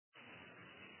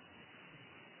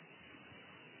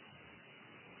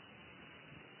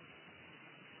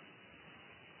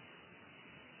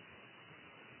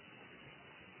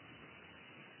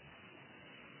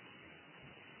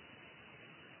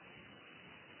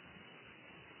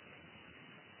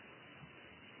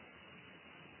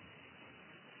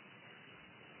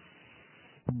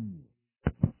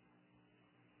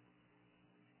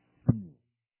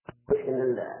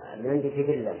اللي عندي في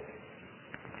بالله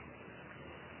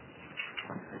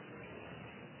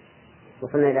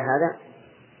وصلنا إلى هذا.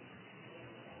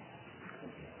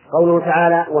 قوله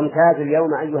تعالى: وامتازوا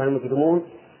اليوم أيها المجرمون،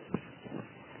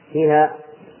 فيها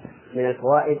من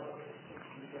الفوائد: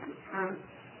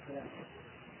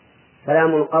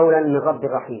 سلام قولا من رب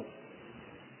رحيم.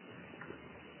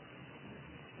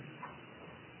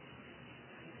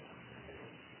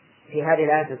 في هذه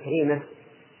الآية الكريمة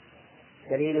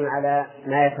دليل على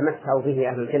ما يتمتع به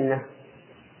أهل الجنة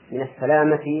من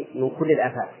السلامة من كل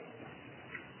الآفات،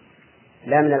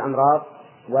 لا من الأمراض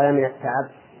ولا من التعب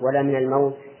ولا من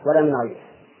الموت ولا من غيره،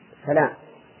 سلام،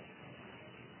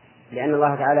 لأن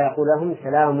الله تعالى يقول لهم: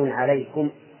 سلام عليكم.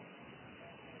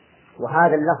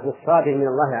 وهذا اللفظ الصادر من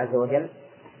الله عز وجل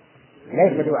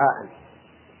ليس دعاء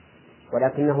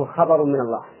ولكنه خبر من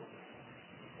الله،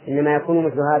 إنما يكون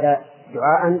مثل هذا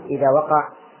دعاء إذا وقع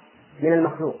من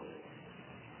المخلوق،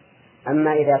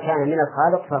 أما إذا كان من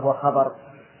الخالق فهو خبر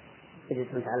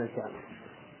على الفعل،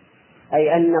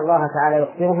 أي أن الله تعالى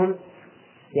يخبرهم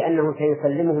بأنه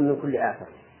سيسلمهم من كل آفة.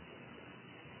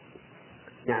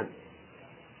 نعم.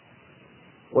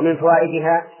 ومن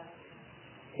فوائدها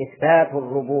إثبات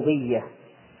الربوبية،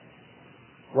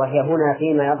 وهي هنا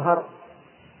فيما يظهر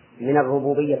من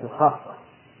الربوبية الخاصة.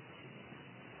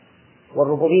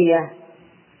 والربوبية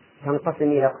تنقسم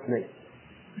إلى قسمين: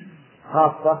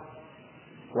 خاصة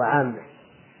وعامة.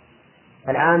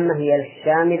 العامة هي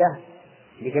الشاملة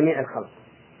لجميع الخلق،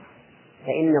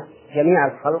 فإن جميع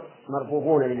الخلق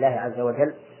مربوبون لله عز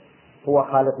وجل، هو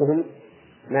خالقهم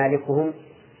مالكهم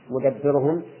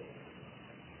مدبرهم.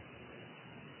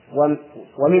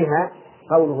 ومنها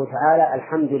قوله تعالى: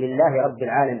 الحمد لله رب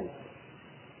العالمين.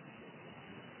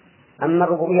 أما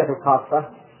الربوبية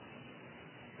الخاصة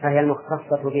فهي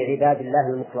المختصة بعباد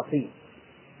الله المخلصين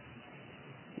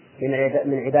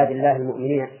من عباد الله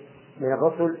المؤمنين من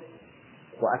الرسل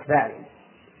وأتباعهم،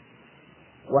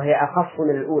 وهي أخص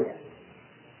من الأولى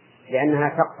لأنها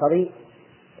تقتضي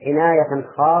عناية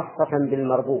خاصة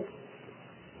بالمربوب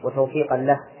وتوفيقا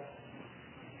له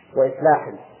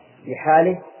وإصلاحا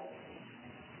لحاله.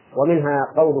 ومنها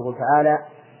قوله تعالى: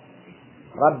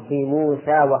 رب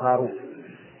موسى وهارون،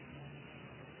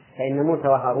 فإن موسى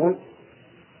وهارون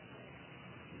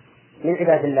من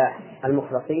عباد الله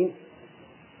المخلصين،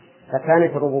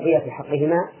 فكانت الربوبية في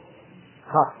حقهما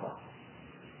خاصة.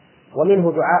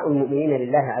 ومنه دعاء المؤمنين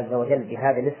لله عز وجل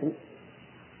بهذا الاسم،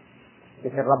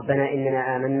 مثل ربنا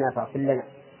إننا آمنا فاغفر لنا،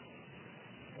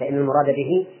 فإن المراد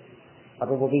به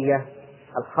الربوبية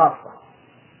الخاصة،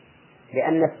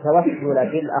 لأن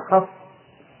التوسل بالأخص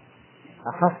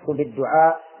أخص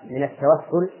بالدعاء من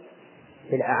التوسل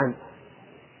بالأعم.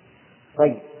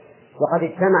 طيب، وقد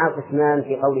اجتمع قسمان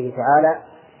في قوله تعالى: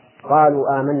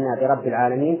 قالوا آمنا برب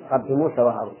العالمين، رب موسى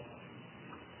وهارون،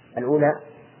 الأولى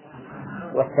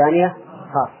والثانية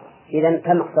خاصة. إذن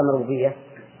كم أقسام الربوبية؟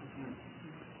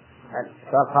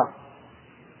 سؤال خاص.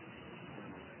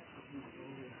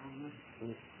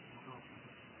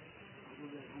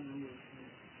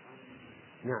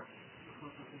 نعم.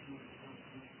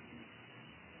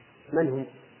 من هم؟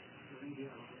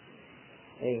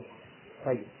 إيه.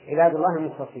 طيب، عباد الله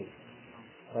المخلصين.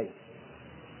 طيب،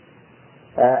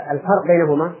 الفرق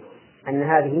بينهما أن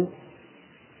هذه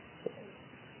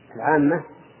العامة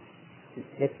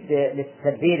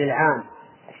للتدبير العام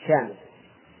الشامل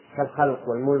كالخلق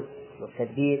والملك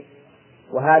والتدبير،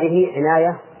 وهذه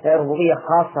عناية ربوبية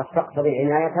خاصة تقتضي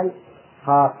عناية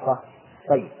خاصة.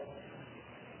 طيب،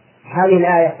 هذه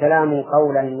الآية سلام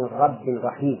قولا من رب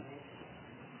رحيم.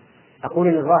 أقول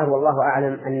إن الظاهر والله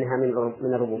أعلم أنها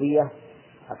من الربوبية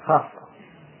الخاصة،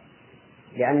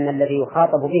 لأن الذي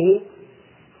يخاطب به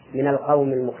من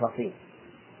القوم المخلصين.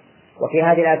 وفي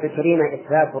هذه الآية الكريمة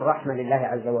إثبات الرحمة لله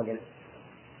عز وجل،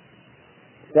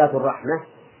 إثبات الرحمة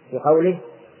في قوله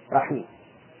رحيم،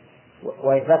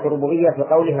 وإثبات الربوبية في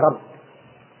قوله رب.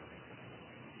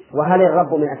 وهل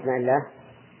الرب من أسماء الله؟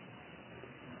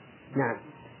 نعم،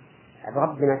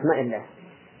 الرب من أسماء الله،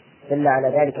 دل على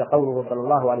ذلك قوله صلى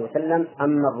الله عليه وسلم: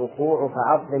 أما الركوع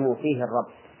فعظموا فيه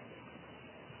الرب.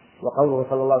 وقوله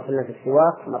صلى الله عليه وسلم في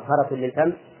السواك: مطهرة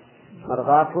للفم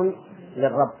مرضاة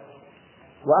للرب.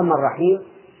 وأما الرحيم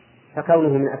فكونه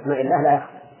من أسماء الله لا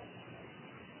يخفى.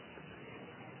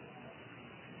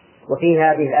 وفي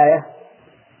هذه الآية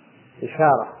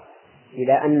إشارة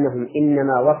إلى أنهم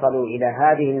إنما وصلوا إلى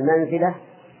هذه المنزلة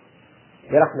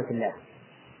برحمة الله،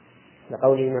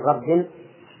 لقوله من رب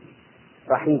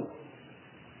رحيم.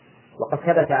 وقد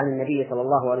ثبت عن النبي صلى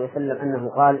الله عليه وسلم أنه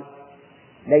قال: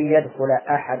 لن يدخل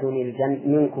أحد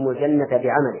منكم الجنة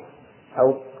بعمله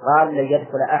أو قال لن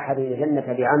يدخل أحد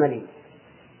الجنة بعمله،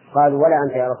 قالوا ولا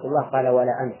أنت يا رسول الله؟ قال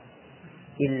ولا أنت،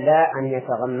 إلا أن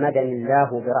يتغمدني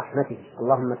الله برحمته،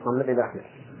 اللهم تغمدني برحمته.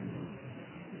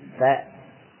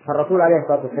 فالرسول عليه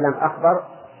الصلاة والسلام أخبر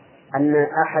أن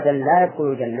أحدا لا يدخل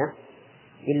الجنة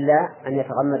إلا أن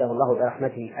يتغمده الله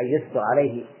برحمته، أن يسبغ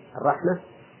عليه الرحمة،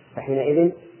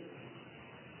 فحينئذ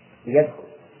يدخل.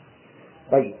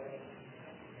 طيب،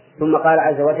 ثم قال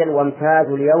عز وجل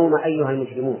وامتازوا اليوم أيها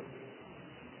المجرمون.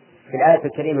 في الآية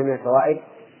الكريمة من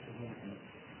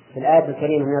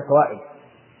الفوائد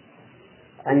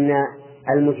أن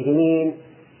المجرمين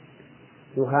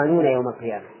يهانون يوم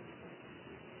القيامة،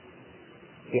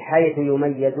 بحيث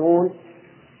يميزون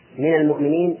من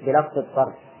المؤمنين بلفظ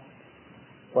الطرد،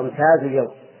 وامتازوا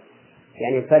اليوم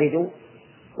يعني انفردوا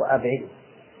وأبعدوا.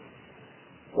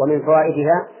 ومن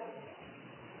فوائدها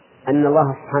أن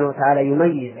الله سبحانه وتعالى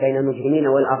يميز بين المجرمين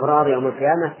والأبرار يوم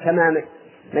القيامة كما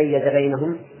ميز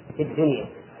بينهم في الدنيا،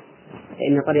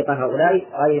 فإن طريق هؤلاء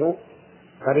غير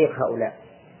طريق هؤلاء.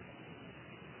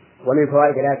 ومن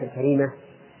فوائد الآية الكريمة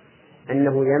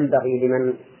أنه ينبغي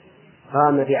لمن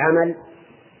قام بعمل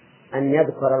أن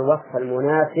يذكر الوصف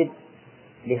المناسب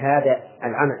لهذا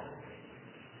العمل.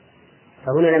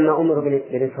 فهنا لما أمروا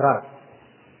بالانفراد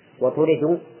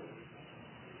وطردوا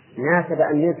ناسب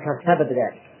أن يذكر سبب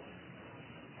ذلك،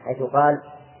 حيث قال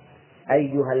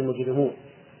أيها المجرمون،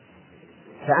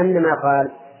 كأنما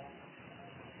قال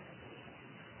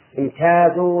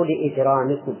امتازوا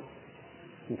لإجرامكم،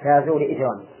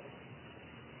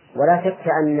 ولا شك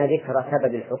أن ذكر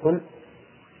سبب الحكم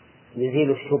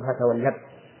يزيل الشبهة واللبس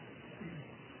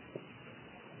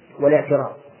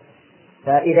والاعتراض.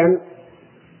 فإذا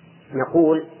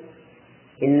نقول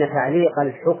إن تعليق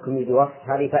الحكم بوصف،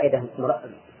 هذه فائدة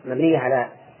مبنية على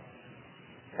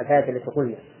الفائدة التي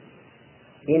قلنا،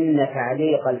 إن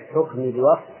تعليق الحكم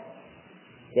بوصف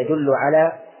يدل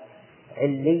على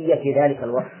علية ذلك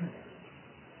الوصف،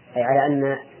 أي على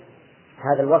أن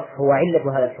هذا الوصف هو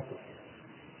علة هذا الحكم.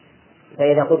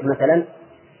 فإذا قلت مثلا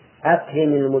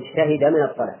أكرم المجتهد من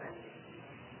الطلبة،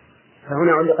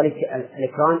 فهنا علق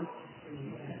الإكرام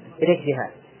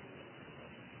بالاجتهاد،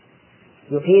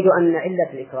 يفيد أن علة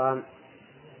الإكرام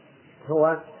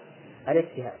هو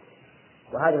الاجتهاد.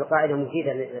 وهذه القاعدة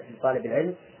مفيدة لطالب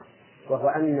العلم، وهو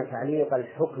أن تعليق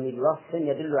الحكم بوصف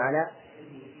يدل على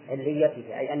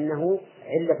عليته، أي أنه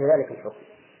علة ذلك الحكم.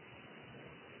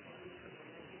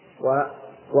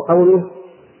 وقوله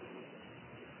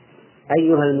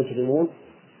أيها المجرمون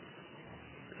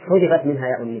حذفت منها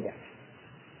ياء النداء،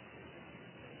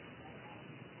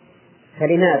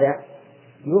 فلماذا؟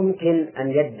 يمكن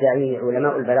أن يدعي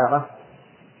علماء البلاغة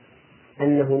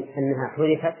أنها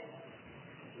حذفت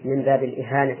من باب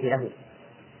الإهانة له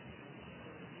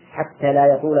حتى لا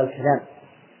يطول الكلام،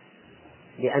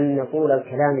 لأن طول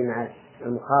الكلام مع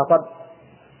المخاطب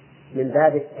من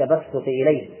باب التبسط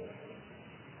إليه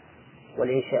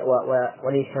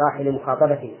والانشراح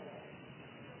لمخاطبته،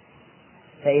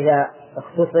 فإذا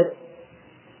اختصر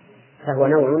فهو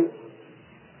نوع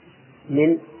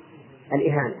من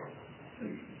الإهانة.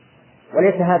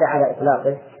 وليس هذا على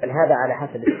إطلاقه، بل هذا على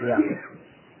حسب السياق.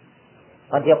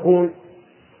 قد يكون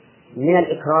من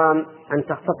الإكرام أن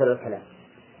تختصر الكلام،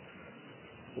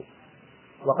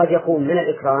 وقد يكون من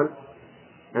الإكرام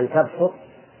أن تبسط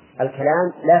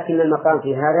الكلام، لكن المقام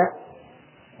في هذا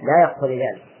لا يقتضي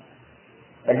ذلك،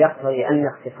 بل يقتضي أن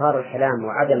اختصار الكلام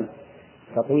وعدم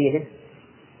تطويله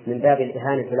من باب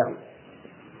الإهانة له.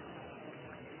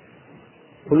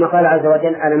 ثم قال عز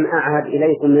وجل ألم أعهد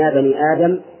إليكم يا بني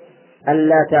آدم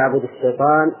ألا تعبدوا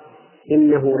الشيطان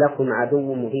إنه لكم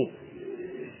عدو مبين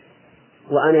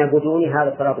وأن اعبدوني،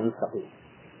 هذا صراط مستقيم.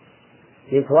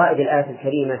 من فوائد الآية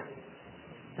الكريمة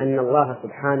أن الله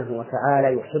سبحانه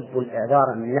وتعالى يحب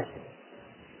الإعذار من نفسه،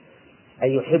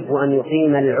 أي يحب أن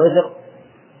يقيم العذر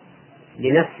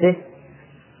لنفسه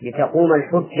لتقوم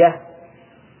الحجة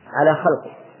على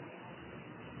خلقه،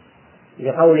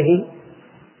 لقوله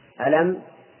ألم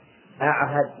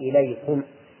أعهد إليكم،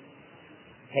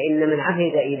 فإن من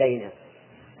عهد إلينا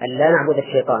أن لا نعبد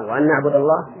الشيطان وأن نعبد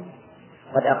الله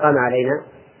قد أقام علينا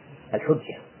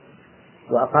الحجة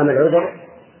وأقام العذر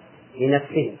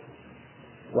لنفسه.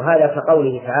 وهذا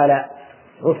كقوله تعالى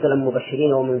رسلا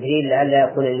مبشرين ومنذرين لئلا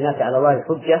يكون للناس على الله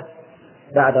حجة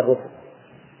بعد الرسل.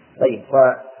 طيب،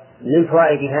 ومن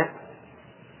فوائدها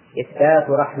إثبات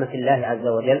رحمة الله عز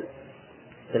وجل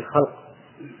في الخلق،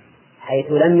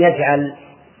 حيث لم يجعل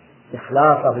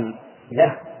إخلاصهم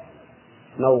له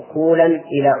موكولا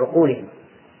إلى عقولهم،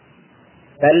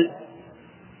 بل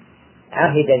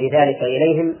عهد بذلك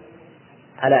إليهم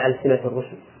على ألسنة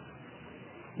الرسل،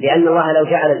 لأن الله لو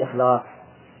جعل الإخلاص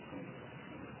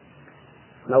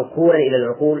موكولا إلى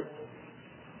العقول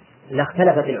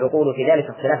لاختلفت العقول في ذلك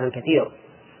اختلافا كثيرا،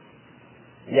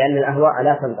 لأن الأهواء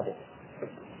لا تنضبط،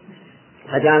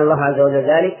 فجعل الله عز وجل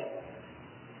ذلك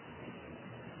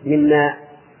مما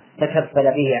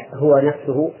تكفل به هو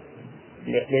نفسه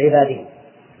لعباده.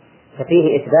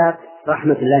 ففيه إثبات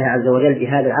رحمة الله عز وجل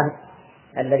بهذا العهد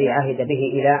الذي عهد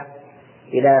به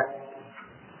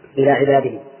إلى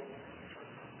عباده.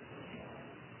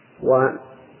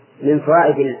 ومن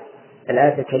فوائد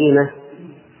الآية الكريمة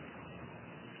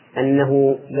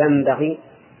أنه ينبغي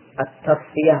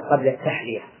التصفية قبل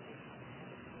التحلية،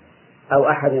 أو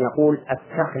أحد يقول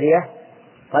التخلية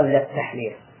قبل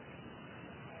التحلية،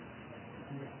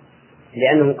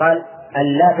 لأنه قال أن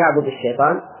لا تعبد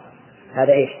الشيطان،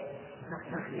 هذا إيش؟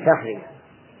 تخلية،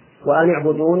 وأن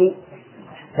اعبدوني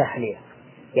تحلية،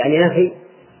 يعني نفي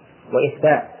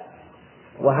وإثبات،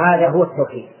 وهذا هو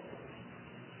التوحيد.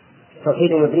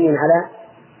 التوحيد مبني على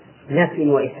نفي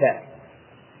وإثبات،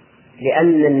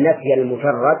 لأن النفي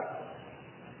المجرد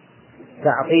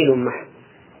تعطيل محض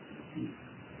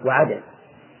وعدم،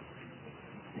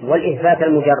 والإثبات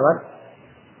المجرد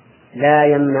لا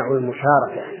يمنع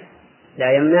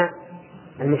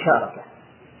المشاركة.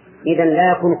 إذن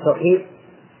لا يكون التوحيد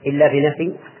إلا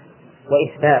بنفي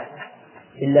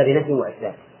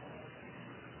وإثبات.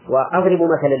 وأضرب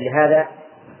مثلا لهذا،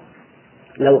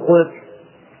 لو قلت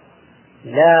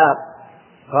لا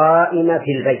قائم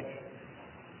في البيت،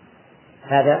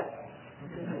 هذا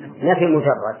نفي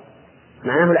مجرد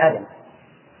معناه العدم،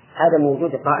 عدم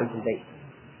وجود قائم في البيت.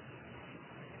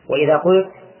 وإذا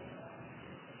قلت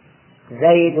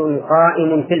زيد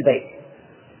قائم في البيت،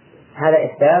 هذا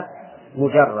إثبات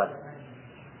مجرد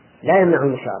لا يمنع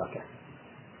المشاركة،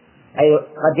 أي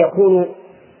قد يكون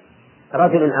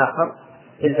رجل آخر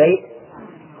في البيت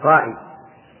قائم،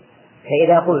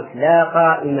 فإذا قلت لا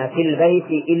قائم في البيت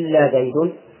إلا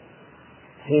زيد،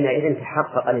 حينئذ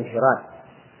تحقق الانفراد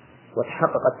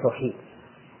وتحقق التوحيد،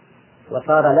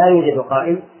 وصار لا يوجد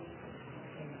قائم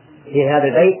في هذا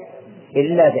البيت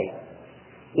إلا زيد.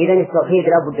 إذن التوحيد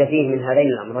لا بد فيه من هذين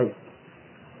الأمرين،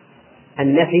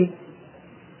 النفي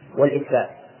والإثبات.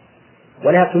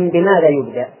 ولكن بماذا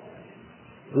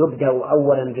يبدأ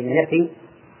أولا بالنفي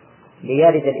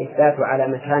ليرد الإثبات على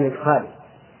مكان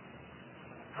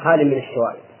خال من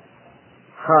الشوائب،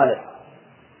 خالص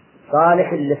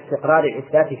صالح لاستقرار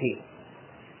الإثبات فيه،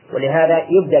 ولهذا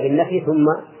يبدأ بالنفي ثم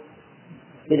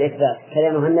بالإثبات.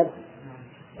 كلام مهند.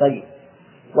 طيب،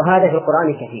 وهذا في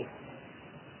القرآن كثير.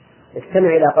 استمع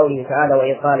إلى قوله تعالى: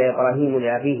 وإذ قال إبراهيم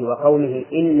لأبيه وقومه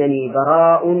إنني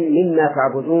براء مما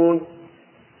تعبدون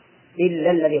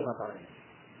إلا الذي فطرني.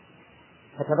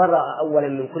 فتبرأ أولا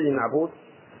من كل معبود،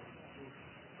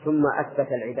 ثم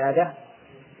أثبت العبادة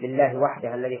لله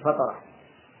وحده الذي فطره،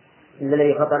 إلا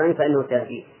الذي فطرني فإنه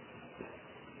سيهديه.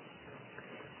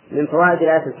 من فوائد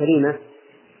الآية الكريمة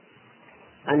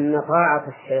أن طاعة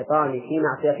الشيطان في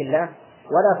معصية الله،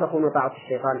 ولا تكون طاعة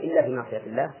الشيطان إلا في معصية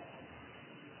الله،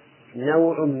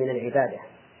 نوع من العبادة،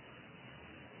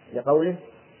 لقوله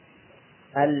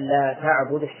ألا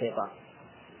تعبد الشيطان،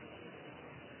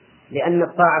 لأن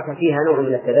الطاعة فيها نوع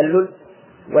من التذلل،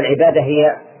 والعبادة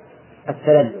هي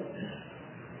التذلل.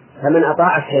 فمن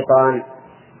أطاع الشيطان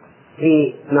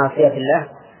في معصية الله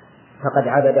فقد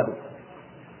عبده.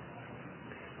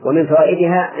 ومن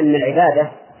فوائدها أن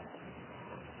العبادة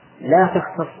لا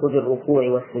تختص بالركوع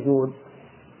والسجود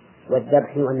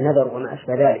والذبح والنذر وما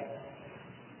أشبه ذلك،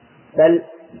 بل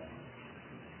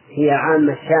هي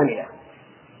عامة شاملة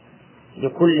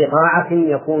لكل طاعة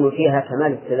يكون فيها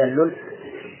كمال التذلل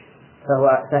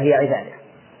فهي عبادة.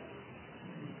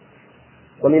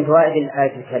 ومن فوائد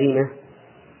الآية الكريمة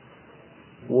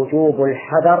وجوب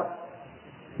الحذر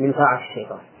من طاعة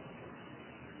الشيطان،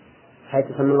 حيث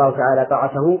سمى الله تعالى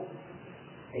طاعته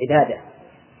عبادة،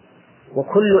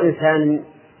 وكل إنسان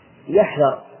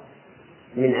يحذر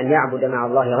من أن يعبد مع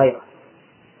الله غيره،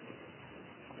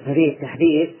 ففيه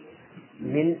التحذير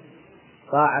من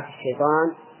طاعة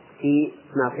الشيطان في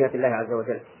معصية الله عز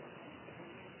وجل.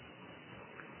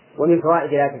 ومن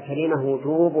فوائد الآية الكريمة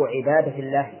وجوب عبادة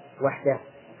الله وحده،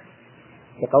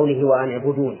 لقوله وأن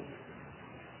اعبدوني.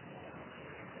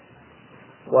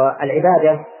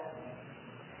 والعبادة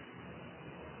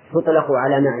تطلق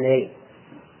على معنيين: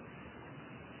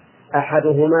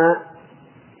 أحدهما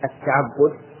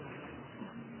التعبد،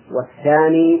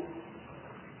 والثاني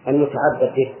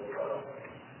المتعبد به.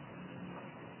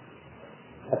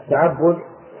 التعبد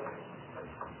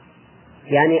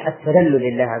يعني التذلل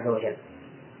لله عز وجل،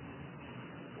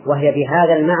 وهي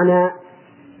بهذا المعنى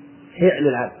فعل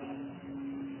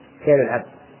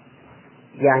العبد،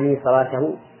 يعني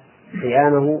صلاته،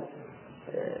 صيامه،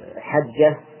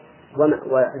 حجه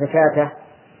وزكاته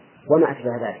وما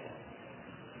أشبه ذلك.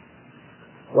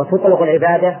 وتطلق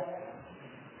العبادة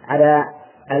على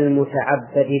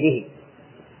المتعبد به،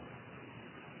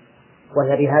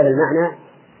 وهي بهذا المعنى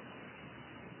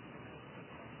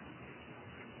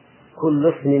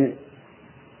كل اسم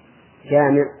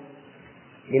جامع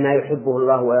لما يحبه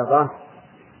الله ويرضاه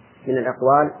من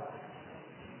الأقوال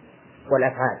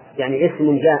والأفعال. يعني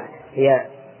اسم جامع، هي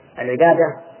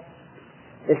العبادة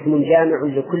اسم جامع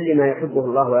لكل ما يحبه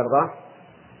الله ويرضاه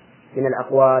من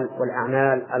الأقوال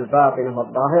والأعمال الباطنة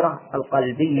والظاهرة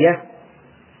القلبية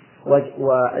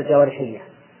والجوارحية.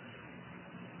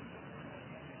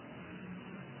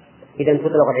 إذن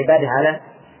تطلق العبادة على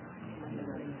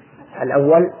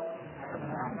الأول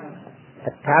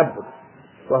التعبد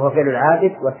وهو فعل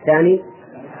العابد، والثاني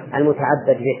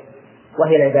المتعبد به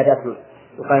وهي العبادات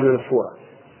القائمة المشهورة.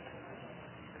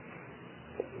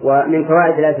 ومن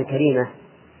فوائد الآية الكريمة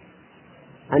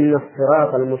أن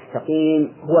الصراط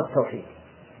المستقيم هو التوحيد،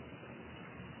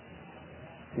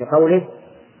 لقوله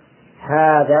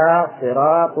هذا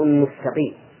صراط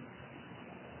مستقيم.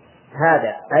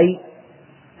 هذا أي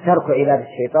ترك عبادة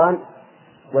الشيطان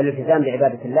والالتزام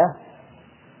بعبادة الله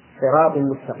صراط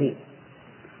مستقيم،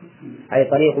 أي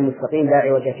طريق مستقيم لا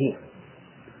عوج فيه،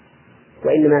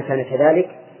 وإنما كان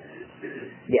كذلك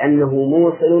لأنه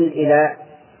موصل إلى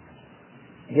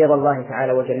رضا الله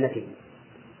تعالى وجنته،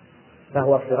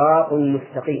 فهو صراط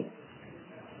مستقيم.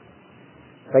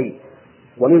 طيب،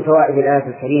 ومن فوائد الآية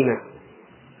الكريمة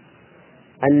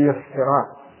أن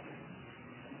الصراط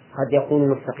قد يكون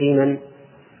مستقيما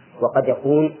وقد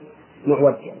يكون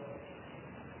معوجا.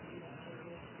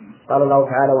 قال الله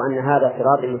تعالى وأن هذا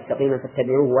صراط مستقيما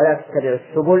فاتبعوه ولا تتبعوا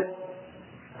السبل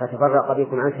فتفرق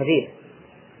بكم عن سبيله.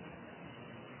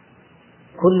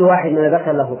 كل واحد من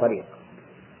البشر له طريق،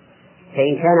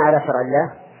 فإن كان على شرع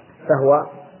الله فهو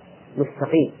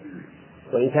مستقيم،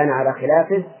 وإن كان على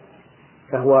خلافه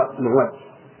فهو معوج.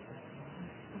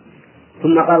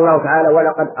 ثم قال الله تعالى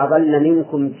ولقد أضل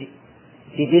منكم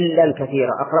جبلا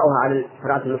كثيرا. أقرأها على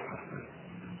قراءة النسخة.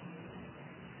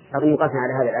 أظن قسنا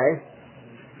على هذه الآية،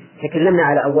 تكلمنا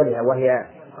على أولها وهي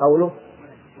قوله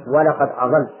ولقد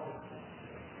أضل.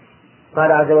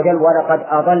 قال عز وجل ولقد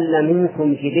أضل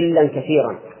منكم جبلا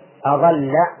كثيرا.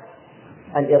 أضل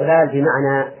الإضلال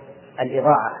بمعنى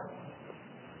الإضاعة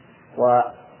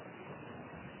والصرف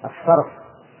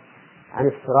عن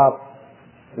الصراط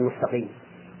المستقيم.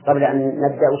 قبل أن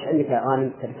نبدأ وش عندك يا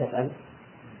غانم تسأل؟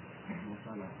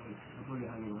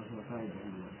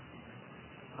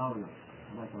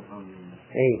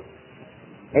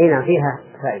 أي نعم فيها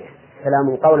فائدة.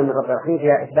 سلام قولا من رب الرحيم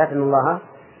فيها إثبات أن الله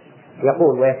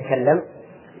يقول ويتكلم،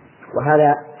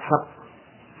 وهذا حق.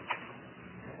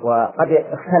 وقد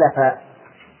اختلف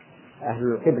أهل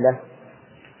القبلة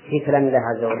في كلام الله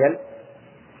عز وجل،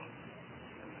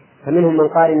 فمنهم من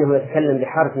قال إنه يتكلم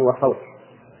بحرف وصوت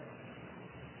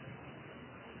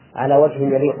على وجه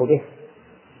يليق به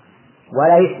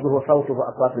ولا يشبه صوته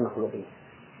أصوات المخلوقين،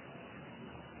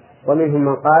 ومنهم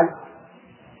من قال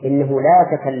إنه لا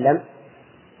يتكلم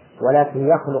ولكن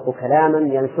يخلق كلاما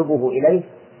ينسبه إليه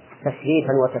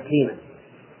تشريفا وتكريما،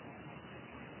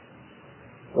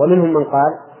 ومنهم من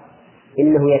قال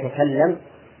إنه يتكلم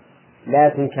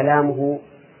لكن كلامه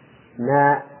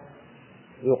ما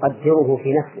يقدره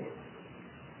في نفسه،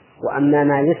 وأما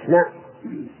ما يسمع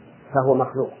فهو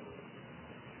مخلوق.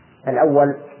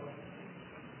 الأول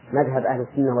مذهب أهل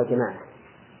السنة والجماعة،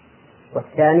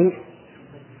 والثاني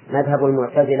مذهب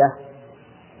المعتزلة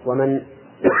ومن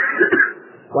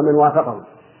وافقهم،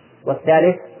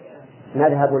 والثالث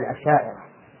مذهب الأشاعرة.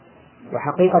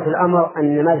 وحقيقة الأمر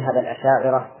أن مذهب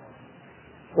الأشاعرة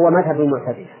هو مذهب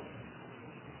المعتزلة،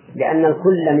 لأن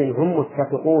الكل منهم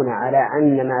متفقون على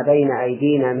أن ما بين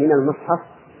أيدينا من المصحف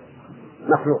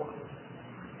مخلوق،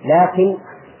 لكن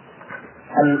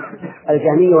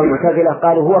الجهمية والمعتزلة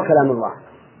قالوا هو كلام الله،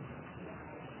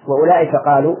 وأولئك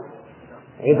قالوا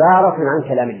عبارة عن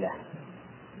كلام الله،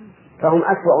 فهم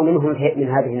أسوأ منهم من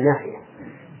هذه الناحية،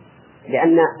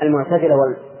 لأن المعتزلة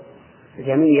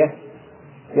والجهمية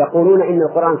يقولون إن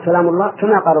القرآن كلام الله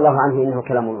كما قال الله عنه إنه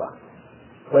كلام الله،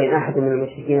 وإن أحد من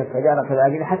المشركين استجار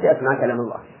فليأجل حتى يسمع كلام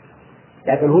الله،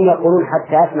 لكن هم يقولون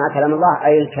حتى يسمع كلام الله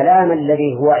أي الكلام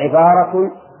الذي هو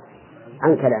عبارة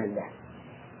عن كلام الله.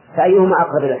 فأيهما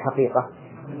أقرب إلى الحقيقة؟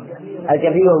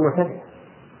 الجهمية والمعتزلة،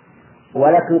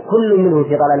 ولكن كل منهم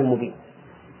في ضلال مبين.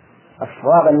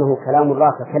 الصواب أنه كلام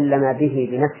الله تكلم به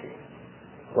بنفسه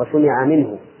وسمع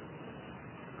منه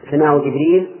سمعه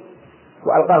جبريل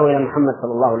وألقاه إلى محمد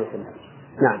صلى الله عليه وسلم.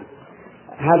 نعم،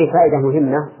 هذه فائدة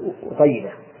مهمة وطيبة،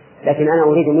 لكن أنا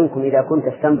أريد منكم إذا كنت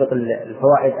تستنبط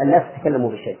الفوائد أن لا تتكلموا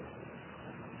بالشيء،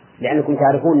 لأنكم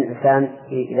تعرفون الإنسان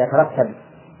إذا ترتب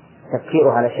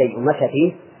تفكيره على شيء ومشى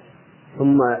فيه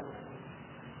ثم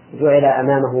جعل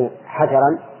أمامه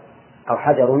حجرا أو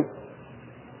حجر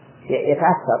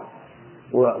يتعثر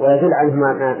ويزول عنه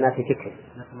ما في فكره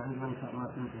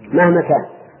مهما كان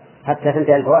حتى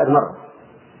تنتهي الفوائد مرة.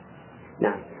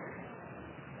 نعم.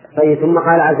 طيب ثم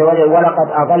قال عز وجل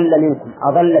ولقد أضل منكم.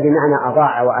 أضل بمعنى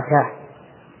أضاع وأتاه،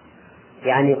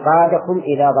 يعني قادكم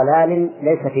إلى ضلال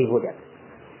ليس فيه هدى.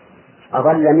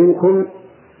 أضل منكم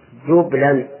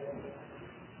جبلا.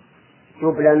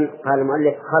 جبلا قال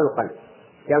المؤلف خلقا،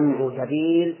 جمع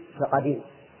جبيل كقديم.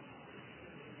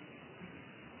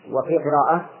 وفي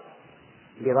قراءة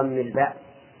بضم الباء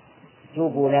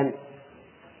جبلا،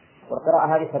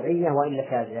 والقراءة هذه سبعية وإلا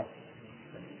شاذة.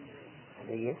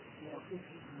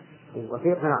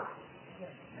 وفي قراءة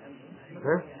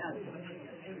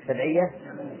سبعية.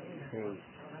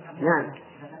 نعم.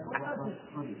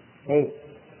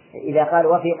 إذا قال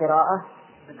وفي قراءة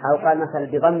أو قال مثلا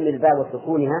بضم الباء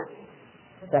وسكونها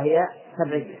فهي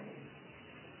سبعية،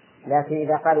 لكن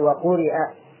إذا قال وقرئ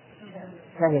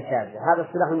فهي شاذة. هذا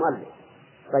اصطلاح المؤلف.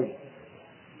 طيب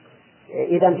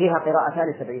إذن فيها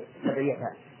قراءتان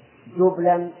سبعيتان،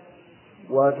 جبلا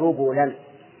وجبلا.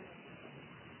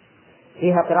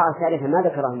 فيها قراءة ثالثة ما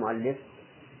ذكرها المؤلف،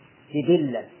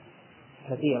 جبلا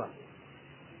كثيرا.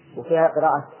 وفيها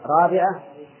قراءة رابعة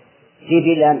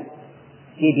جبلا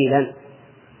جبلا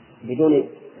بدون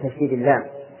تشديد اللام.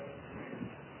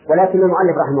 ولكن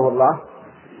المؤلف رحمه الله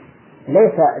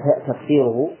ليس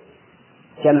تفسيره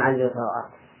جمعا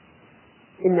للقراءات،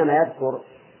 إنما يذكر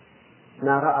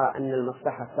ما رأى أن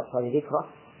المصلحة تقتضي ذكره.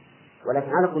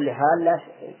 ولكن على كل حال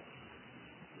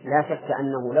لا شك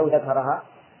أنه لو ذكرها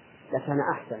لكان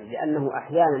أحسن، لأنه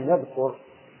أحيانا يذكر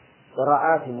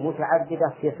قراءات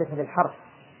متعددة في صفة الحرف،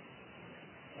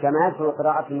 كما يذكر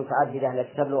قراءات متعددة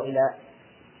التي تبلغ إلى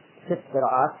 6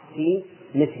 قراءات في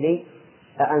مثل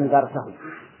أأنذرتهم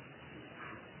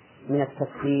من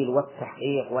التفصيل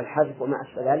والتحقيق والحذف وما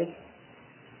أشبه ذلك.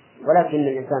 ولكن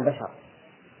الإنسان بشر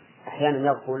أحيانا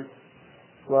يغفل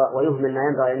ويهمل ما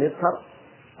ينبغي أن يذكر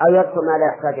أو يذكر ما لا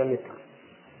يحتاج أن يذكر.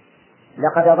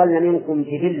 لقد أضل منكم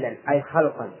جبلا أي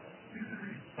خلقا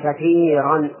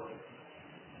كثيرا،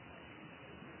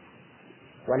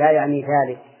 ولا يعني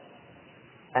ذلك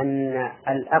أن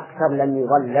الأكثر لم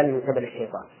يضلل من قبل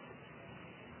الشيطان،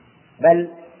 بل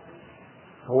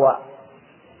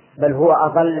هو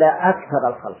أضل أكثر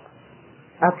الخلق.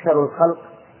 أكثر الخلق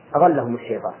أضلهم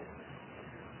الشيطان،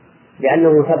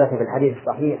 لأنه ثبت في الحديث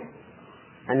الصحيح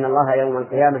أن الله يوم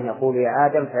القيامة يقول يا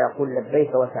آدم فيقول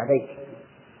لبيك وسعديك،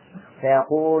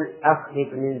 فيقول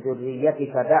أخرج من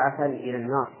ذريتك بعثا إلى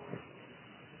النار.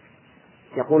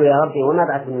 يقول يا ربي وما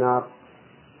بعث النار؟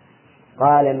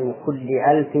 قال من كل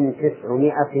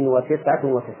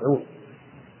 1999.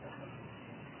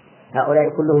 هؤلاء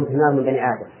كلهم في النار من بني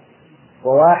آدم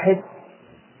وواحد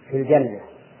في الجنة.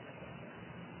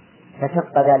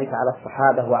 فشق ذلك على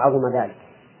الصحابة وعظم ذلك،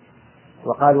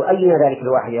 وقالوا أين ذلك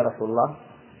الواحد يا رسول الله؟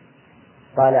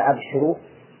 قال أبشروا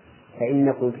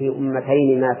فإنكم في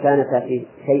أمتين ما كانتا في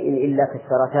شيء إلا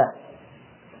كسرتا،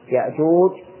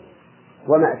 يأجوج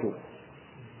ومأجوج.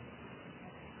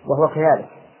 وهو كذلك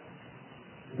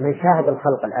من شاهد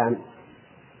الخلق الآن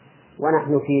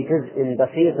ونحن في جزء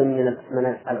بسيط من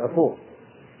العصور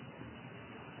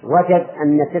وجد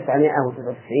أن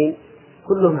 999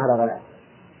 كلهم على ضلال.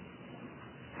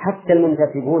 حتى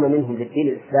المنتسبون منهم للدين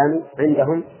الإسلامي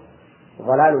عندهم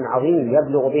ضلال عظيم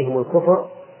يبلغ بهم الكفر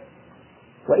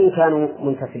وإن كانوا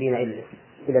منتسبين إلى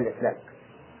الإسلام.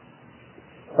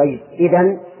 طيب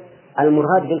إذن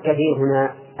المراد بالكثير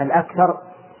هنا الأكثر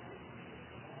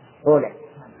أولى.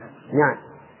 نعم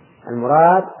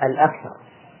المراد الأكثر.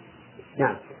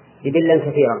 نعم جبلا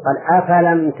كثيرا. قال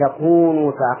أفلم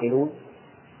تكونوا تعقلون.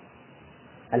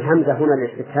 الهمزة هنا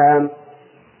الاستفهام،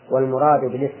 والمراد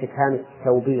بالاستفهام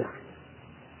التوبيخ،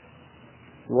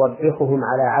 يوبخهم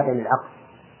على عدم العقل.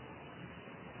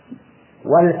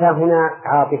 والفاء هنا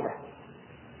عاطفة،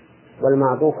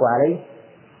 والمعطوف عليه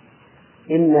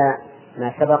إما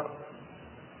ما سبق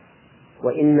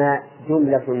وإما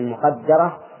جملة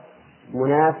مقدرة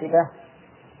مناسبة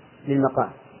للمقام،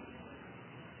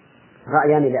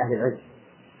 رأيان لأهل العلم.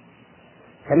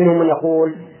 فمنهم من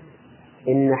يقول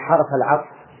إن حرف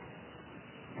العطف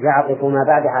يعطف ما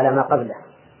بعده على ما قبله،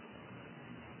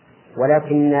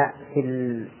 ولكن في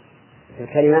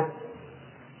الكلمة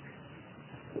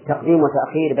تقديم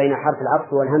وتأخير بين حرف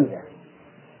العطف والهمزة،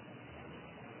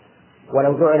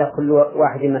 ولو جعل كل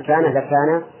واحد مكانه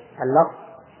لكان اللفظ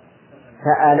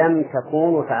فألم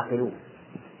تكونوا تعقلون.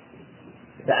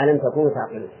 فألم تكونوا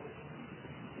تعقلون.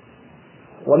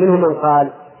 ومنهم من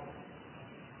قال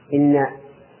إن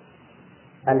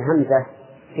الهمزة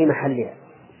في محلها،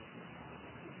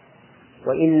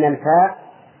 وإن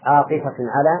الفاء عاطفة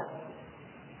على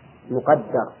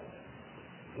مقدر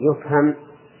يفهم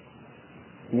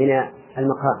من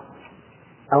المقام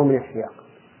أو من السياق.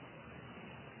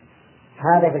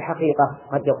 هذا في الحقيقة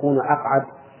قد يكون أقعد،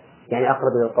 يعني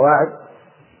أقرب للقواعد،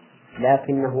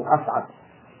 لكنه أصعب،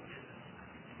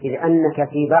 إذ أنك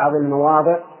في بعض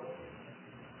المواضع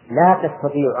لا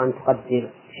تستطيع أن تقدر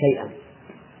شيئا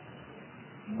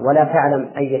ولا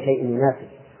تعلم أي شيء يناسب،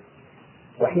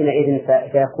 وحينئذ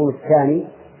سيكون الثاني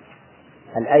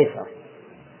الأيسر.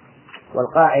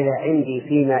 والقاعدة عندي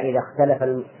فيما إذا اختلف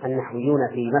النحويون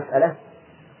في مسألة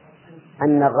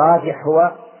أن الراجح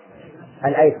هو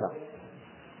الأيسر،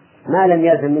 ما لم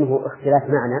يلزم منه اختلاف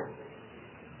معنى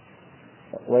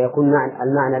ويكون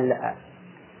المعنى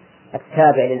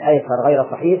التابع للأيسر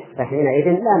غير صحيح،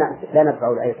 فحينئذ لا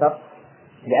ندفع الأيسر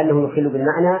لأنه يخل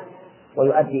بالمعنى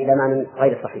ويؤدي إلى معنى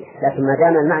غير صحيح. لكن ما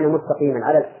دام المعنى مستقيما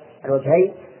على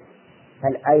الوجهين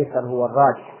فالأيسر هو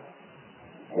الراجح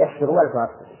يكثر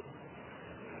والفاصل.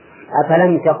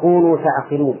 أفلم تكونوا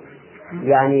تعقلون،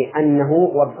 يعني أنه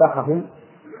وبخهم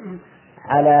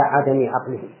على عدم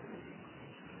عقلهم.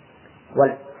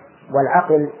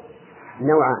 والعقل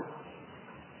نوعان: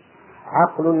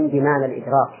 عقل بمعنى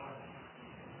الإدراك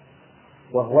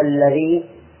وهو الذي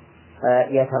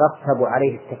يترتب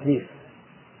عليه التكليف،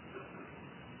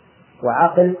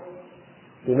 وعقل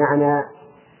بمعنى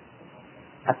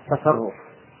التصرف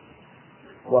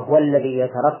وهو الذي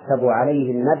يترتب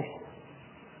عليه المدح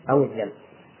أو الذم.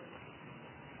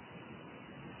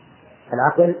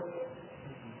 العقل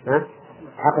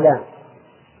عقلان: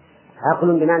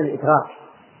 عقل بمعنى الإدراك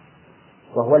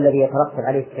وهو الذي يترتب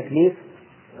عليه التكليف،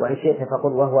 وإن شئت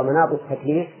فقل وهو مناط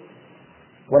التكليف،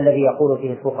 والذي يقول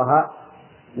فيه الفقهاء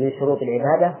من شروط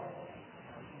العبادة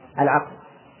العقل.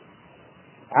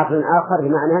 عقل آخر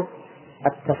بمعنى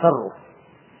التصرف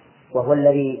وهو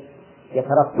الذي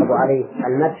يترتب عليه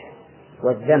المدح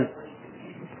والذم.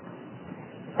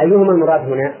 أيهما المراد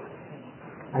هنا؟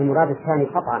 المراد الثاني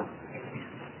قطعا،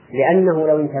 لأنه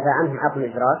لو انتفى عنهم عقل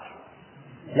الإدراك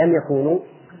لم يكونوا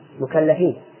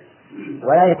مكلفين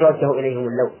ولا يتوجه إليهم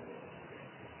اللوم،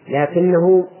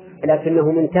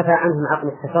 لكنه انتفى عنهم عقل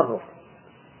التصرف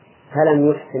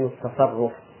فلم يحسنوا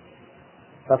التصرف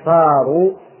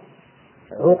فصاروا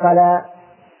عقلاء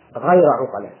غير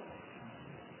عقلاء.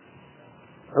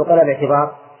 عقلاء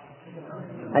باعتبار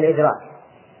الإدراك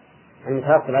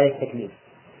المترتب عليه التكليف،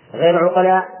 غير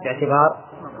عقلاء باعتبار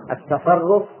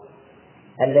التصرف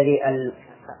الذي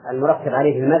المرتب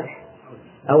عليه المدح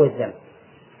أو الذم.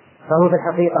 فهم في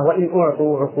الحقيقة وإن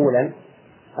أعطوا عقولا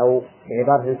أو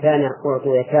بعبارة ثانية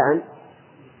أعطوا ذكاء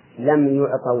لم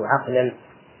يعطوا عقلا.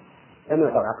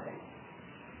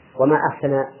 وما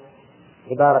أحسن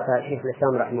عبارة شيخ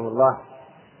الإسلام رحمه الله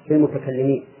في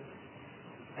المتكلمين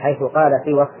حيث قال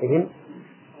في وصفهم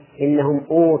إنهم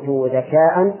أوتوا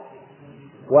ذكاء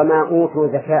وما أوتوا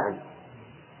ذكاء،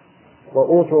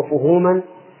 وأوتوا فهوما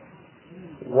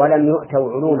ولم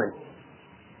يؤتوا علوما،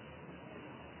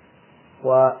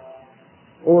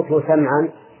 وأوتوا سمعا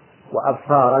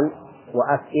وأبصارا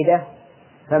وأفئدة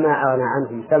فما أغنى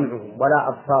عنهم سمعهم ولا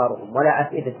أبصارهم ولا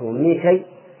أفئدتهم من شيء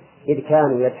إذ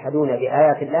كانوا يجحدون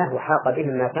بآيات الله وحاق بهم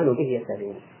ما كانوا به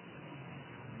يستهزئون.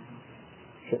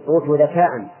 أوتوا ذكاء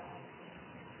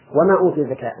وما أوتوا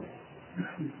ذكاء،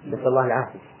 نسأل الله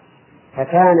العافية،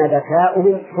 فكان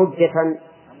ذكاؤهم حجة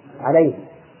عليهم.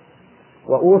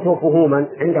 وأوتوا فهوما،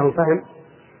 عندهم فهم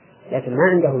لكن ما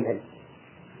عندهم علم،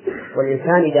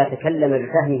 والإنسان إذا تكلم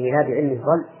بفهمه لا بعلمه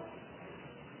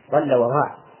ضل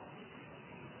وضاع.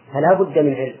 فلا بد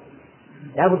من علم،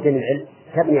 لا بد من علم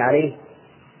تبني عليه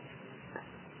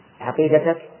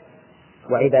عقيدتك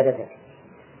وعبادتك.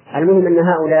 المهم أن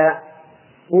هؤلاء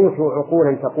أوتوا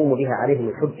عقولا تقوم بها عليهم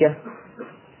الحجة،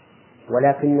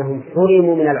 ولكنهم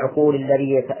حرموا من العقول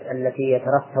التي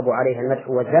يترتب عليها المدح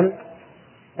والذم،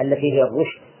 التي هي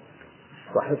الرشد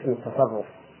وحسن التصرف،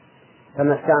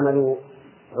 فما استعملوا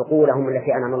عقولهم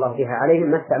التي أنعم الله بها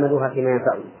عليهم ما استعملوها فيما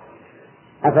ينفعهم.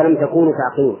 أفلم تكونوا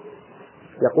تعقلون.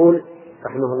 يقول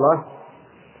رحمه الله: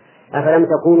 أفلم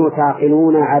تكونوا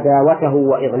تعقلون عداوته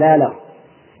وإضلاله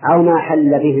أو ما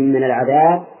حل بهم من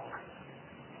العذاب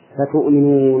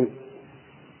فتؤمنون.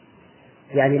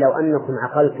 يعني لو أنكم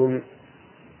عقلتم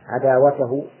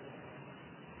عداوته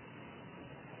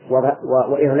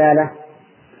وإضلاله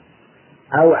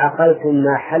أو عقلتم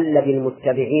ما حل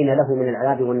بالمتبعين له من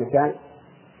العذاب والنكال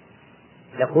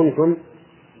لكنتم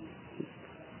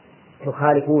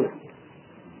تخالفونه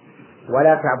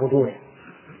ولا تعبدونه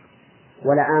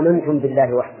ولا آمنتم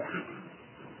بالله وحده،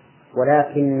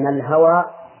 ولكن الهوى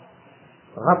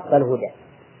غطى الهدى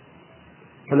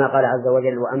كما قال عز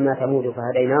وجل: وأما ثمود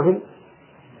فهديناهم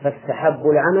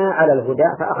فاستحبوا العمى على الهدى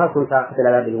فأخذهم صاعقة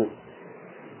العذاب الهون.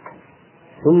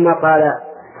 ثم قال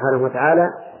سبحانه وتعالى: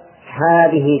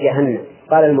 هذه جهنم.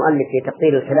 قال المؤلف في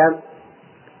تقدير الكلام: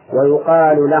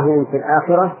 ويقال لهم في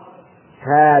الآخرة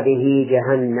هذه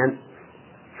جهنم.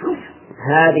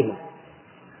 هذه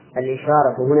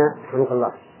الإشارة هنا رحمك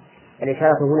الله،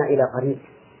 الإشارة هنا إلى قريب،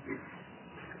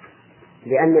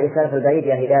 لأن إشارة البعيد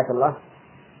يا هداية الله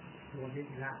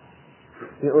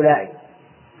بأولئك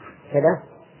كذا.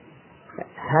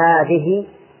 هذه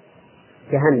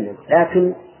جهنم،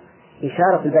 لكن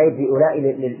إشارة البعيد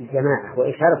بأولئك للجماعة،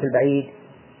 وإشارة البعيد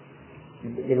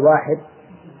للواحد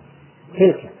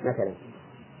تلك مثلا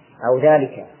أو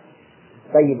ذلك.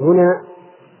 طيب هنا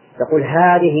تقول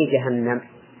هذه جهنم،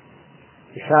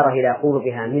 إشارة إلى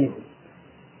قربها منه،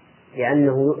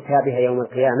 لأنه يؤتى بها يوم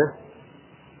القيامة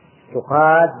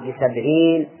تقاد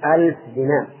ب70,000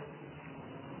 زمام،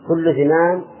 كل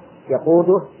زمام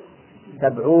يقوده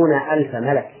 70,000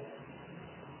 ملك،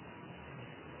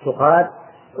 تقاد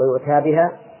ويؤتى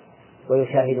بها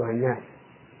ويشاهدها الناس،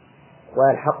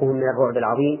 ويلحقهم من الرعب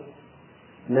العظيم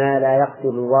ما لا يقدر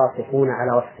الواصفون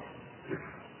على وصفه.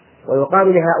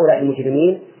 ويقال لهؤلاء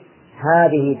المجرمين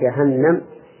هذه جهنم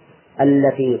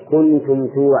التي كنتم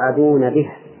توعدون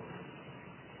بها.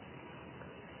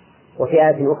 وفي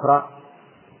آية أخرى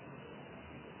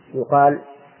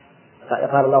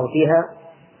قال الله فيها: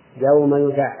 يوم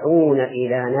يدعون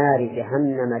إلى نار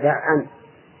جهنم دعا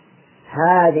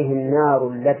هذه النار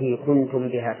التي كنتم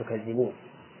بها تكذبون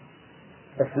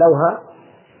فاصلوها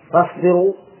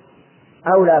فاصبروا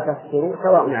أو لا تصبروا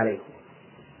سواء عليكم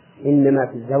إنما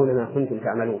تجزون ما كنتم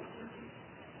تعملون.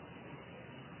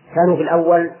 كانوا في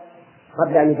الأول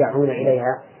قبل أن يدعون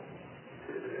إليها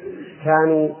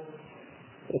كانوا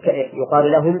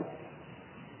يقال لهم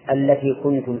التي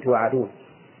كنتم توعدون،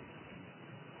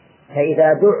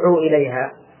 فإذا دعوا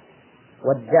إليها،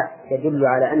 والدع يدل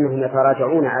على أنهم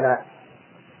يتراجعون على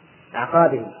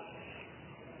أعقابهم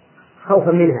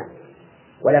خوفا منها،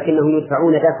 ولكنهم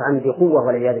يدفعون دفعا بقوة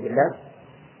والعياذ بالله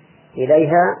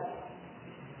إليها،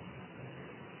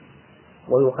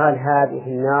 ويقال هذه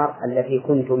النار التي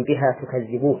كنتم بها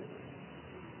تكذبون.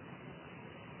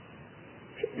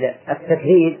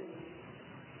 التكذيب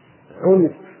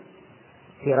عنف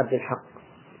في رد الحق،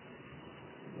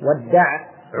 والدع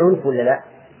عنف ولا لا؟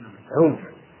 عنف،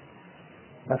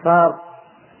 فصار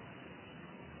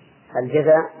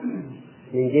الجزاء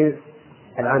من جنس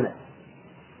العمل.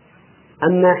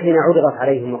 أما حين عرضت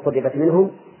عليهم وقربت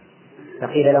منهم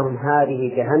فقيل لهم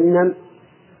هذه جهنم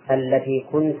التي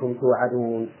كنتم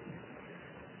توعدون.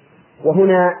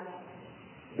 وهنا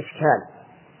إشكال،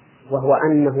 وهو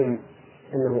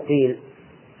أنه قيل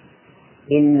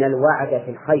إن الوعد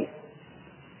في الخير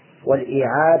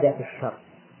والإعادة في الشر،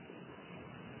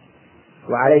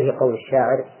 وعليه قول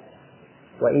الشاعر: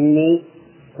 وإني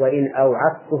وإن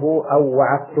أوعدته أو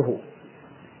وعدته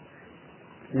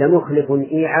لمخلف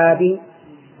إيعادي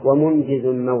ومنجز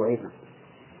موعدي.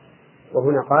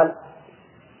 وهنا قال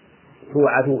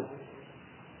توعدون،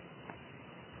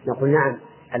 نقول نعم،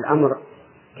 الأمر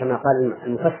كما قال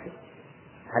المفسر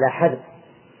على حد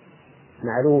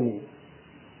معلوم،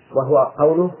 وهو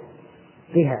قوله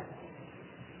بها،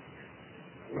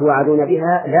 توعدون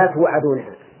بها لا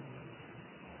توعدونها.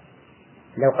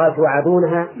 لو قال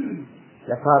توعدونها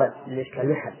لصار الإشكال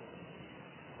محل،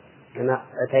 كما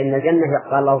فإن الجنة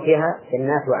قال الله فيها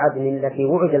جنات عدن التي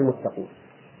وعد المتقون،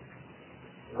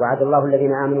 وعد الله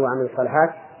الذين آمنوا وعملوا الصالحات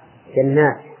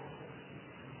جنات،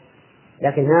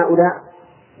 لكن هؤلاء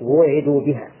وعدوا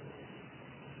بها،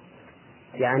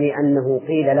 يعني أنه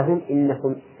قيل لهم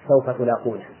إنكم سوف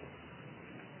تلاقونها،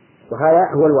 وهذا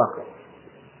هو الواقع.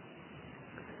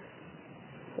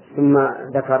 ثم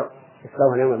ذكر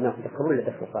إصلاحها اليوم ابناء تذكرون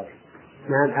لدفع القادم.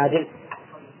 نعم عادل،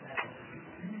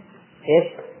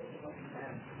 إيش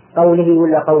قوله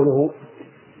ولا قوله؟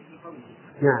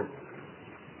 نعم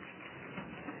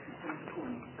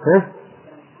ها؟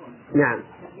 نعم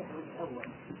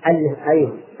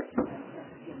أيوه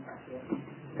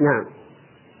نعم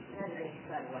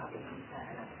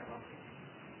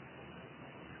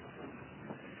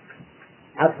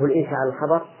عطف الإنشاء على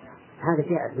الخبر هذا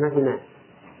جائز، ما في مانع،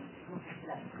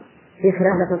 في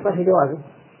خلاف لكن صحيح جوازه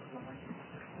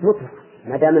مطلق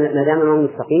ما دام الأمر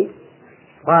مستقيم.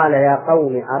 قال يا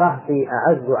قوم أرهطي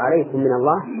أعز عليكم من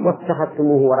الله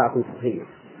واتخذتموه وراءكم سخريا،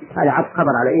 هذا عطف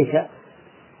خبر على إنشاء،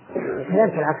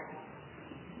 كذلك العكس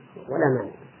ولا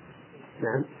مانع.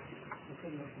 نعم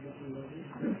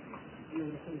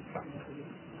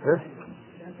ها؟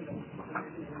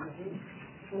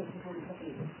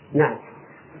 نعم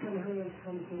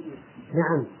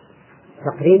نعم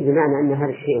تقرير بمعنى أن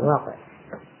هذا الشيء واقع،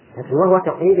 لكن وهو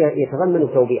تقرير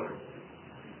يتضمن توبيخ،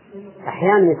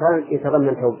 أحيانا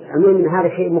يتضمن توبيخ. المهم أن هذا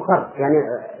شيء مقر يعني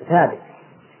ثابت.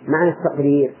 معنى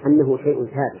التقرير أنه شيء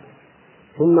ثابت،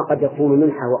 ثم قد يكون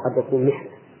منحة وقد يكون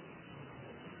محنة.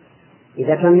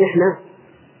 إذا كان محنة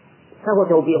فهو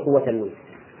توبيخ وتنويه،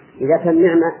 إذا كان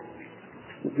نعمة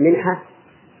منحة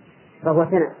فهو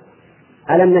ثناء.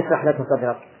 ألم نشرح لك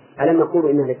صدرك، ألم نقول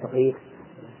إنه للتقرير؟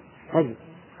 طيب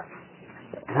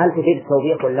هل تفيد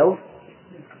التوبيخ واللوم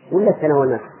ولا الثناء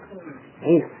والمدح؟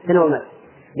 أين الثناء والمدح؟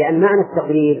 لأن معنى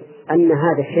التقرير أن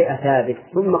هذا الشيء ثابت،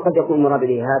 ثم قد يكون مراد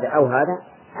به هذا أو هذا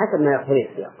حسب ما يقتضيه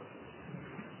السياق.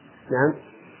 نعم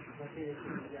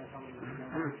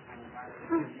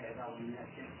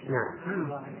نعم.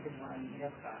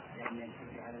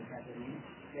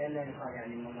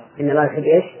 إن الله يحب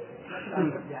إيش؟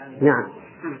 نعم.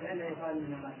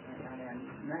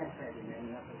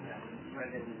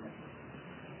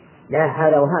 لا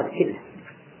هذا وهذا كله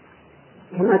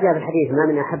كما جاء في الحديث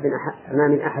ما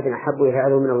من أحد أحب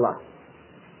يعظه من الله.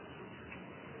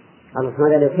 الله سبحانه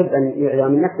وتعالى يحب أن يعظه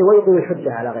من نفسه ويقوم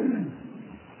الحجة على غيره،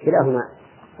 كلاهما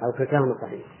أو كلتاهما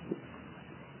صحيح.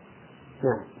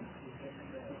 نعم.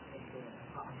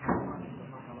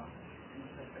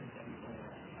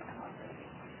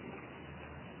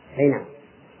 أي نعم.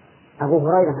 أبو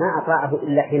هريرة ما أطاعه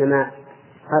إلا حينما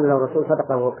قال له الرسول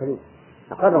صدقه وهو كريم،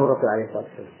 أقره الرسول عليه الصلاة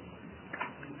والسلام.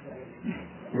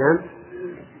 نعم.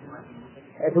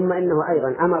 ثم إنه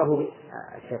أيضا أمره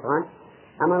الشيطان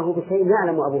أمره بشيء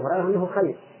يعلم أبو هريرة أنه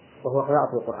خير وهو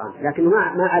قراءة القرآن، لكنه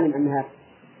ما علم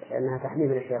أنها تحميه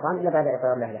من الشيطان إلا بعد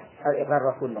إقرار له أو إقرار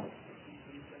الرسول له.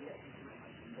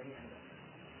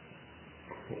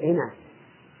 إيه نعم.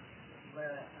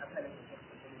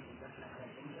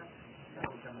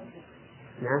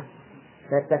 نعم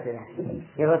لا تتفق.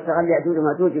 إذا استغل يأجوج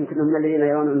ومأجوج يمكنهم من الذين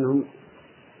يرون أنهم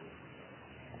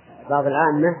بعض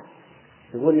العامة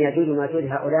يقول يأجوج ومأجوج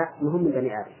هؤلاء مهم من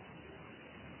بني آدم،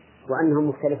 وأنهم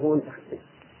مختلفون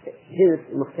جنس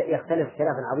يختلف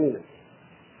اختلافا عظيما.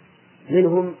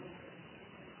 منهم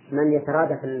من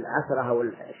يترادف 10 أو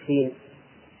 20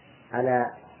 على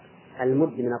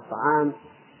المد من الطعام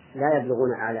لا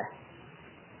يبلغون أعلاه.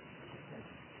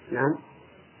 نعم.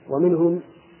 ومنهم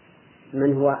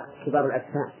من هو كبار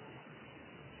الأجسام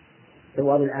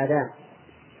طوال الآذان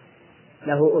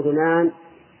له أذنان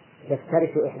يفترس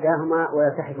إحداهما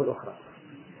ويلتحف الأخرى.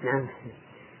 نعم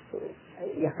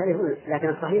يختلفون، لكن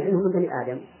الصحيح أنهم من بني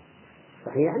آدم،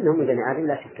 صحيح أنهم من بني آدم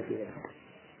لا شك في ذلك.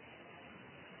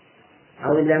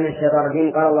 أعوذ بالله من الشيطان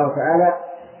الرجيم. قال الله تعالى: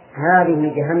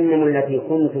 هذه جهنم التي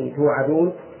كنتم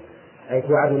توعدون، أي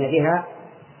توعدون بها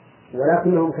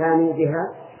ولكنهم كانوا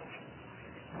بها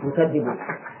يكذبون،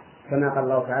 كما قال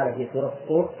الله تعالى في سورة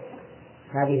الطور: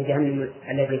 هذه جهنم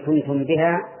التي كنتم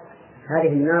بها، هذه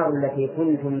النار التي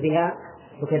كنتم بها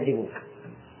تكذبون.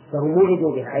 فهم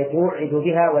وعدوا بها أي توعدوا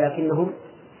بها ولكنهم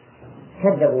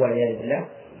كذبوا والعياذ بالله.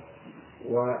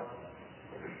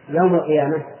 ويوم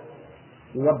القيامة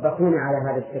يوبخون على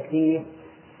هذا التكذيب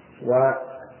ويقال: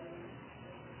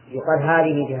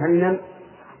 هذه جهنم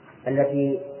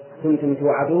التي كنتم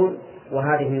توعدون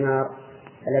وهذه النار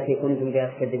التي كنتم بها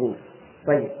تكذبون.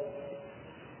 طيب،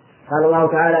 قال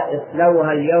الله تعالى: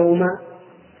 اصلوها اليوم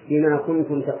بما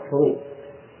كنتم تكفرون،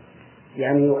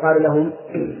 يعني يقال لهم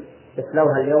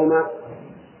اصلوها اليوم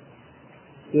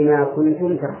بما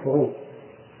كنتم تكفرون.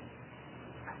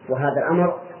 وهذا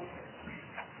الأمر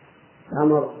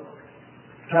أمر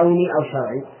كوني أو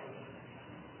شرعي؟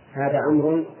 هذا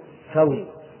أمر كوني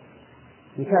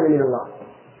إن كان من الله،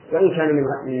 وإن كان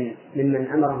ممن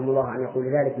أمرهم الله أن يقول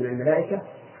ذلك من الملائكة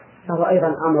فهو أيضا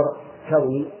أمر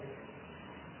كوني،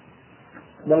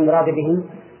 والمراد به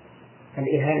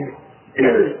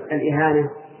الإهانة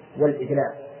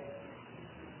والإذلال.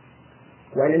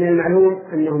 وأن من المعلوم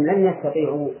أنهم لن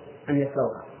يستطيعوا أن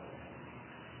يصلوها،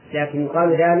 لكن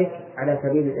يقال ذلك على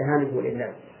سبيل الإهانة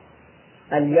والإذلال.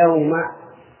 اليوم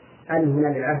هنا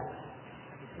للعهد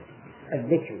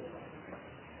الذكر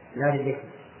لا للذكر،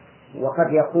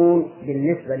 وقد يكون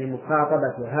بالنسبة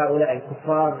لمخاطبة هؤلاء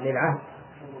الكفار للعهد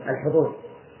الحضور،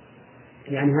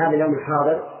 يعني هذا اليوم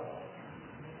الحاضر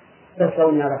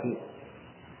تصلوا النار فيه.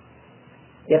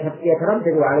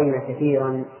 يتردد علينا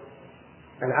كثيرا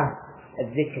العهد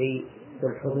الذكري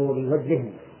والحضور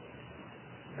والذهن،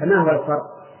 فما هو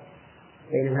الفرق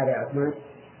بين هذا عثمان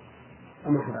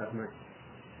وما هذا عثمان؟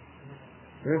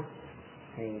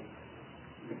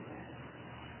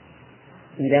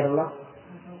 من دار الله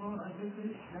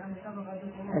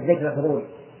الذكر الحضوري،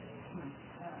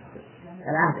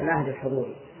 العهد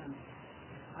الحضوري.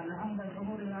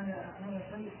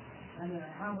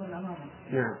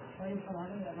 نعم.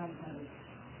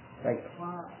 طيب.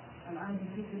 والعهد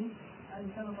الذكري أي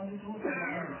سبق ذكره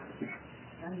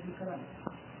يعني في الكلام.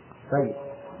 طيب.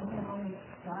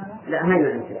 لا هاي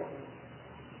الأمثلة.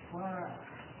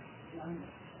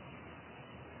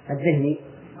 الذهني.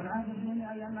 والعهد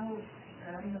الذهني أي أنه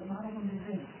يعني معروف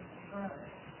بالذهن.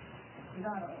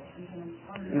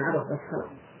 معروف بس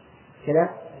كذا.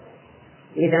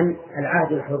 إذن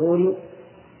العهد الحضوري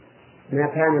ما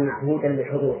كان معهودا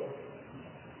للحضور،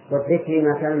 والذكر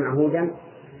ما كان معهودا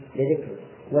لذكر،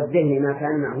 والذهن ما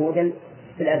كان معهودا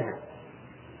في الأذهان.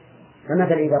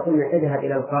 فمثلا إذا قلنا اذهب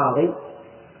إلى القاضي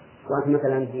وأنت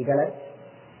مثلا في بلد،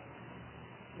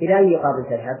 إلى أي قاضي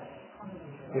تذهب؟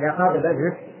 إلى قاضي البلد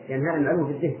نفسه، لأن هذا معلوم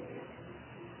في الذهن.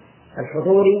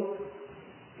 الحضوري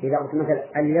إذا قلت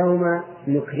مثلا اليوم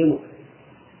نكرمك،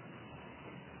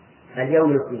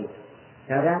 اليوم نكرمك،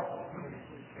 هذا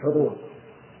حضور،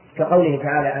 كقوله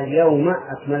تعالى اليوم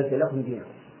أكملت لكم دينكم.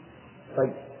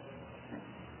 طيب.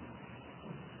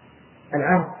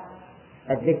 العهد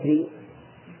الذكري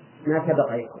ما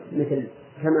سبق مثل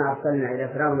كما أرسلنا إلى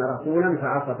فرعون رسولا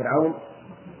فعصى فرعون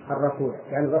الرسول،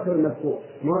 يعني الرسول مذكور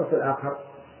مو رسول آخر.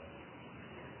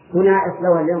 هنا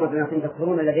أسلوها اليوم بما كنتم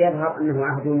تكفرون الذي يظهر أنه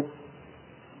عهد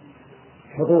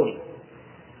حضوري.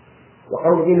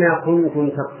 وقول بما كنتم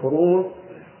تكفرون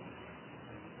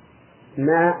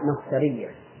ما مصدرية،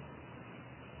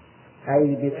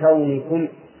 أي بكونكم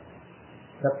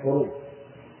تكفرون،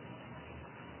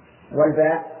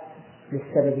 والباء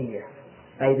للسببية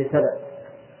أي بسبب.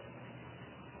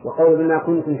 وقول بما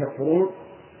كنتم تكفرون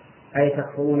أي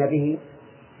تكفرون به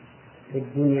في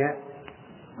الدنيا،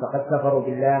 فقد كفروا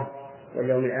بالله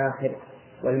واليوم الآخر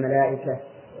والملائكة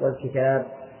والكتاب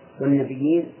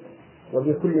والنبيين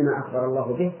وبكل ما أخبر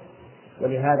الله به،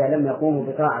 ولهذا لم يقوموا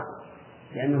بطاعته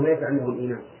لأنه ليس عندهم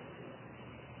إيمان.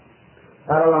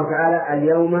 قال الله تعالى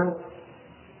اليوم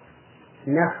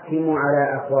نختم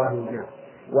على أفواههم،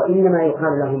 وإنما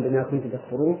يقال لهم بما كنتم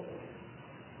تكفرون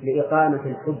لإقامة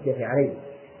الحجة عليهم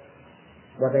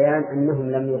وبيان أنهم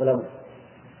لم يظلموا.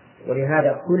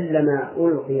 ولهذا كلما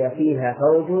ألقي فيها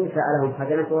فوج سألهم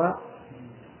خزنتها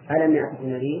ألم يأتكم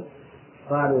نذير؟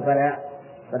 قالوا بلى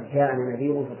قد جاءنا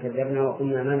نذير فكذبنا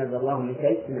وقلنا ما نزل الله من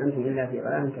شيء إن أنتم إلا في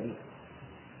ضلال كبير.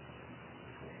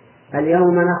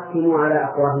 اليوم نختم على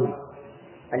أفواههم،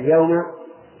 اليوم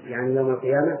يعني يوم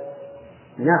القيامة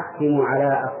نختم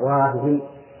على أفواههم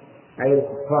أي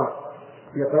الكفار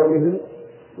لقولهم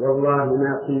والله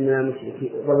ما كنا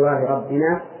مشركين، والله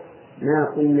ربنا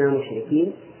ما كنا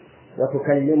مشركين،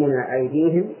 وتكلمنا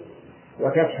أيديهم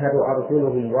وتشهد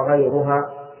أرجلهم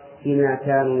وغيرها بما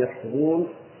كانوا يكسبون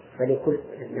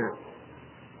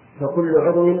فكل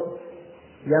عضو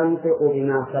ينطق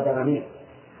بما صدر منه.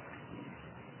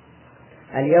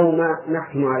 اليوم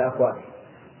نختم على أفواههم،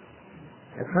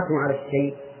 الختم على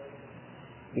الشيء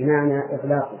بمعنى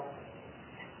إغلاقه،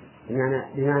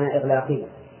 بمعنى إغلاقه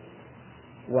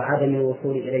وعدم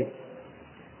الوصول إليه.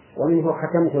 ومنه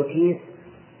ختمت الكيس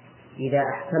إذا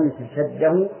أحكمت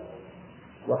سده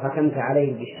وختمت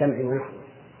عليه بالشمع ونحوه.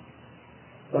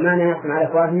 ومعنى يختم على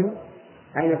أفواههم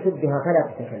أي نسدها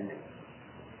فلا تتكلم.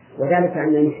 وذلك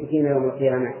أن المشركين يوم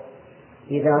القيامة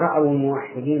إذا رأوا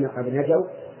الموحدين قد نجوا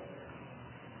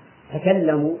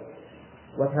تكلموا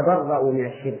وتبرأوا من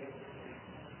الشرك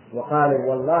وقالوا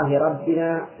والله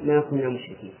ربنا ما كنا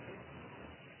مشركين.